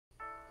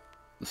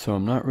So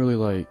I'm not really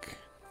like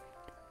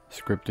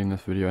scripting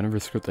this video. I never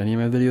script any of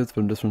my videos,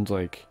 but this one's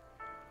like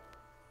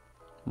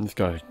I'm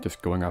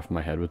just going off in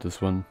my head with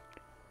this one.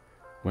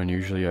 When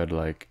usually I'd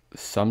like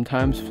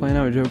sometimes plan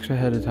out jokes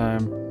ahead of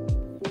time,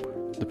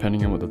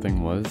 depending on what the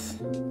thing was,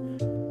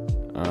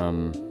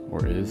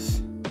 or is.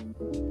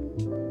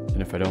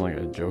 And if I don't like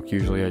a joke,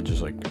 usually I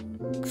just like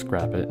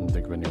scrap it and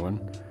think of a new one.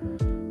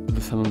 But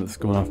this one that's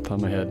going off the top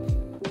of my head.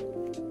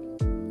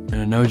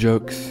 And no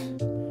jokes.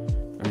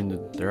 I mean,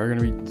 there are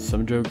gonna be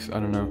some jokes. I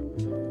don't know.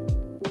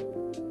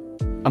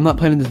 I'm not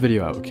planning this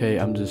video out, okay?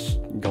 I'm just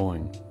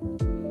going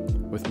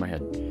with my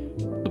head.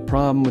 The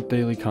problem with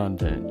daily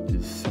content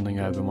is something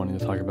I've been wanting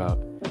to talk about.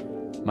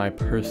 My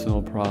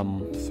personal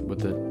problems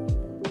with it,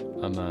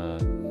 and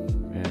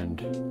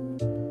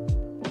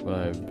what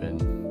I've been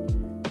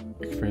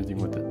experiencing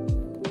with it.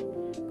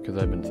 Because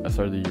I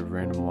started the year of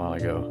random a while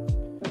ago,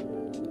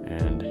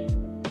 and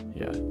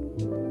yeah.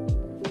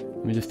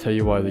 Let me just tell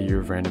you why the year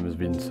of random has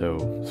been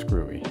so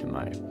screwy in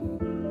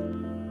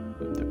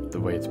the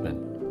way it's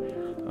been.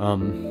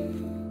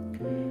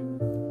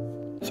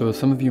 So as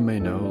some of you may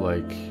know,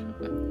 like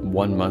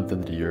 1 month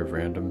of the year of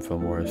random,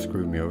 Fillmore has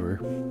screwed me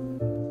over.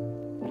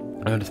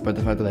 Despite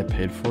the fact that I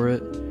paid for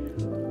it,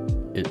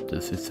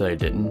 it said I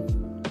didn't.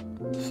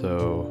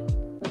 So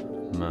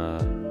I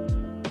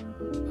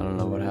don't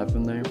know what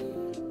happened there.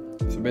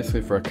 So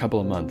basically, for a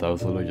couple of months, I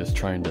was literally just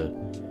trying to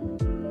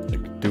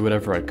like do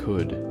whatever I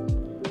could,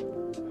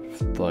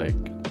 like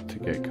to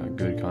get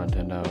good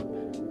content out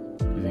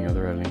using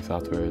other editing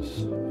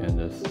softwares and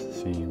just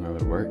seeing what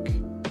would work.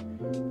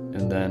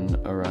 And then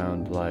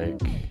around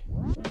like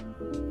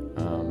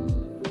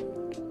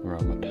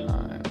around what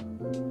time?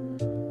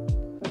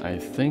 I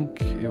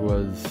think it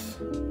was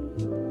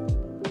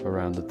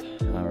around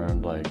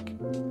like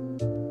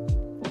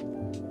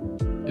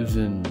it was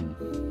in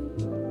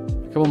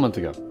a couple months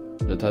ago.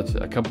 That's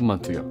a couple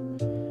months ago.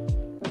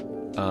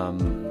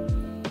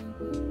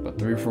 About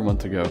 3 or 4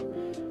 months ago,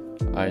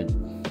 I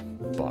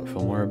bought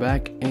Fillmore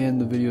back,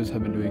 and the videos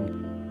have been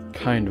doing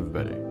kind of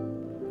better.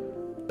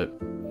 But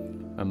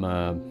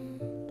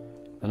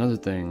another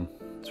thing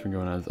that's been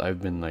going on is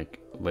I've been like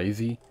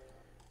lazy.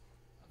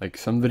 Like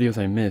some videos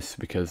I miss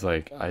because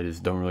like I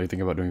just don't really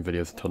think about doing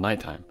videos until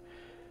nighttime.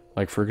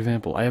 Like for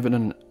example, I haven't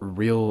done a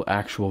real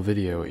actual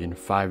video in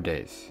 5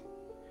 days.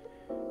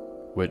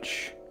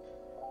 Which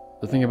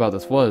the thing about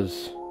this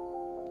was,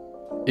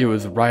 it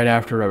was right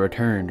after I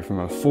returned from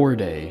a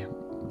 4-day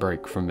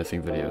break from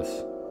missing videos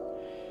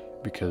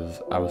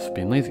because I was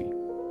being lazy.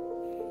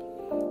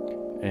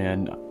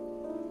 And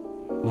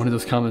one of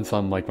those comments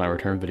on like my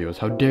return video was,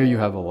 "How dare you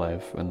have a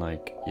life?" And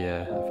like,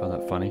 yeah, I found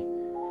that funny.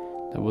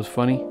 That was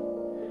funny.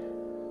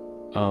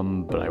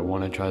 But I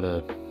want to try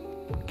to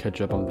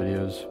catch up on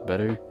videos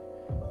better.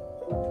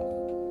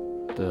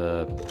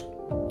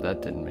 That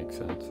didn't make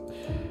sense.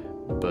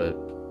 But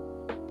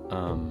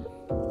I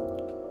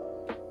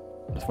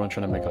just want to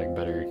try to make like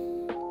better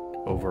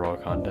overall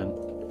content.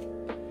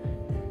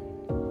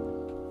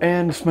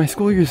 And my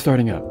school year is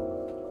starting up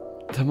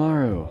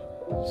tomorrow,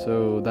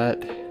 so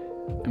that,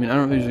 I mean, I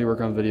don't usually work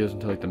on videos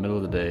until like the middle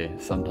of the day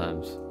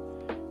sometimes.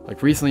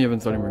 Like recently I've been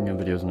starting working on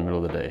videos in the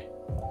middle of the day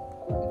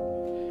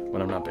when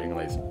I'm not being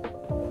lazy.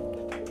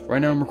 Right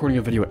now I'm recording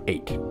a video at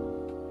 8.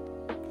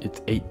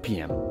 It's 8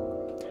 p.m.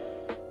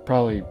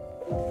 Probably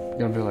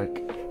gonna be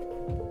like,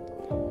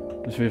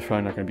 this video's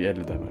probably not gonna be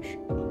edited that much,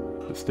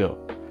 but still.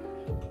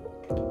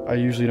 I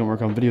usually don't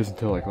work on videos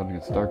until like when it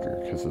gets darker,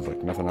 because there's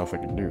like nothing else I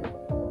can do.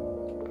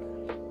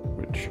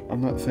 Which,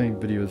 I'm not saying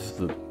videos is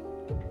the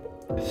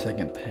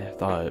second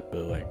thought,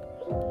 but like,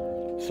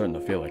 it's starting to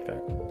feel like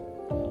that.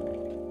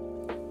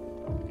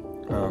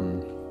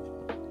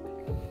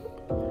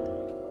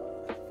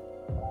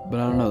 But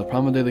I don't know, the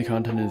problem with daily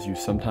content is you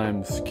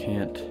sometimes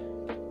can't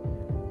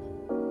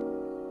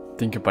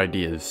think up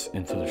ideas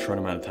in such a short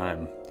amount of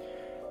time.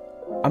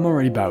 I'm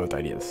already bad with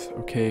ideas,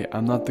 okay?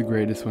 I'm not the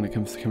greatest when it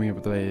comes to coming up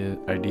with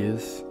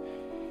ideas.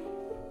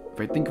 If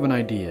I think of an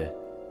idea,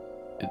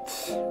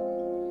 it's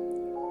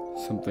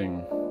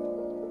something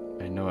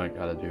I know I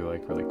gotta do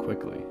like really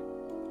quickly.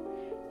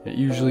 It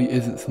usually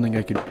isn't something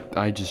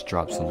I just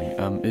dropped something.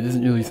 It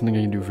isn't really something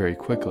I can do very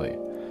quickly.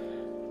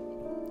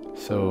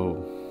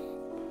 So,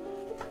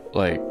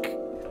 like,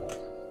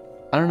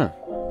 I don't know.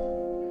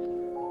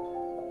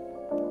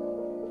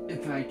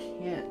 If I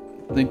can't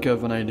think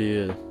of an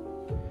idea,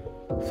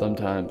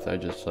 sometimes I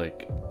just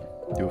like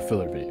do a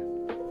filler video.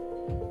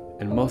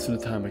 And most of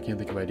the time I can't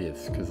think of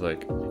ideas because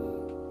like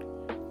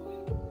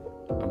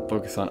I'm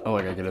focused on, oh,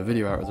 I gotta get a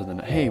video out rather than,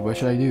 hey, what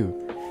should I do?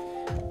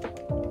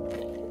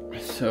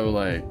 So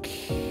like,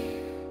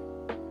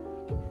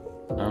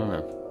 I don't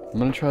know. I'm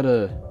gonna try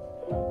to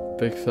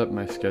fix up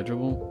my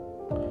schedule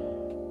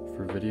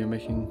for video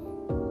making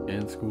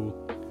and school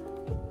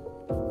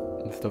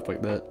and stuff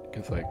like that,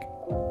 because like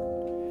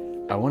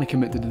I want to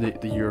commit to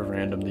the year of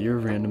random. The year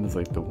of random is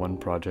like the one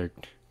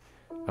project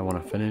I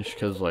want to finish,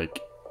 because like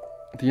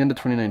at the end of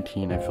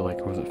 2019 I feel like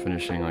I wasn't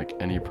finishing like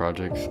any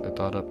projects I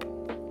thought up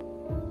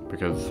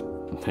because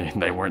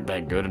they weren't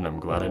that good, and I'm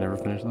glad I never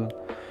finished them.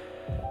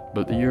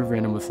 But the Year of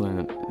Random was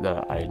something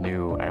that I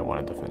knew I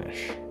wanted to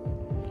finish.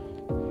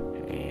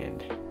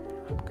 And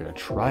I'm gonna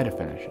try to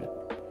finish it.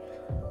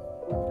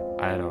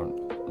 I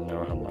don't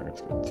know how long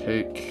it's gonna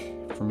take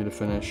for me to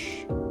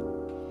finish.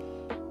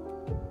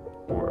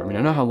 Or, I mean,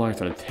 I know how long it's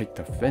gonna take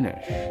to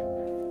finish.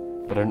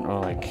 But I don't know,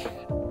 like,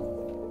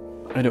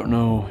 I don't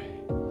know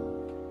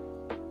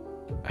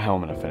how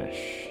I'm gonna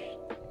finish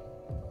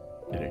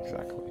it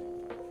exactly.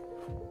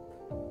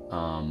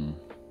 I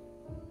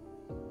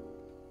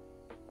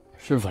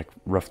should have like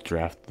rough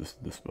draft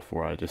this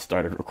before I just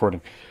started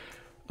recording.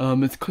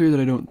 It's clear that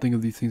I don't think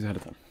of these things ahead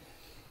of time.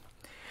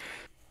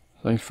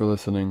 Thanks for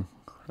listening.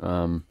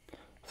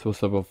 Supposed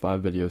to upload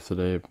 5 videos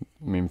today.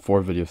 I mean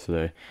 4 videos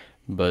today,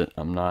 but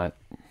I'm not.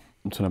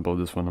 I'm just gonna upload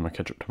this one. I'm gonna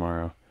catch up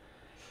tomorrow,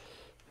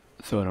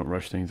 so I don't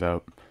rush things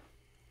out.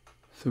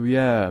 So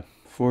yeah,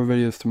 4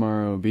 videos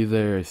tomorrow. Be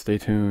there. Stay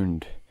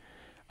tuned.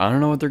 I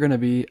don't know what they're gonna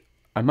be.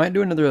 I might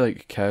do another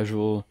like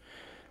casual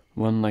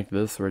one like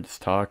this where I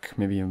just talk.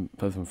 Maybe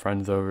have some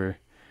friends over.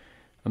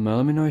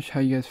 Let me know how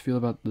you guys feel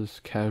about this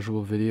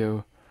casual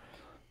video.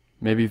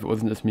 Maybe if it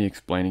wasn't just me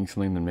explaining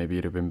something, then maybe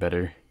it'd have been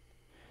better.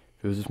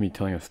 If it was just me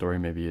telling a story,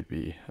 maybe it'd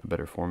be a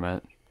better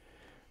format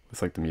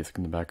with like the music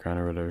in the background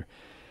or whatever.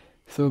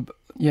 So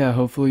yeah,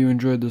 hopefully you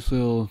enjoyed this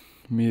little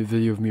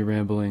video of me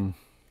rambling.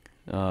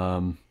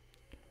 I'm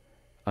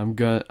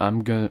gonna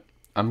upload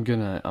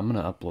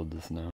this now.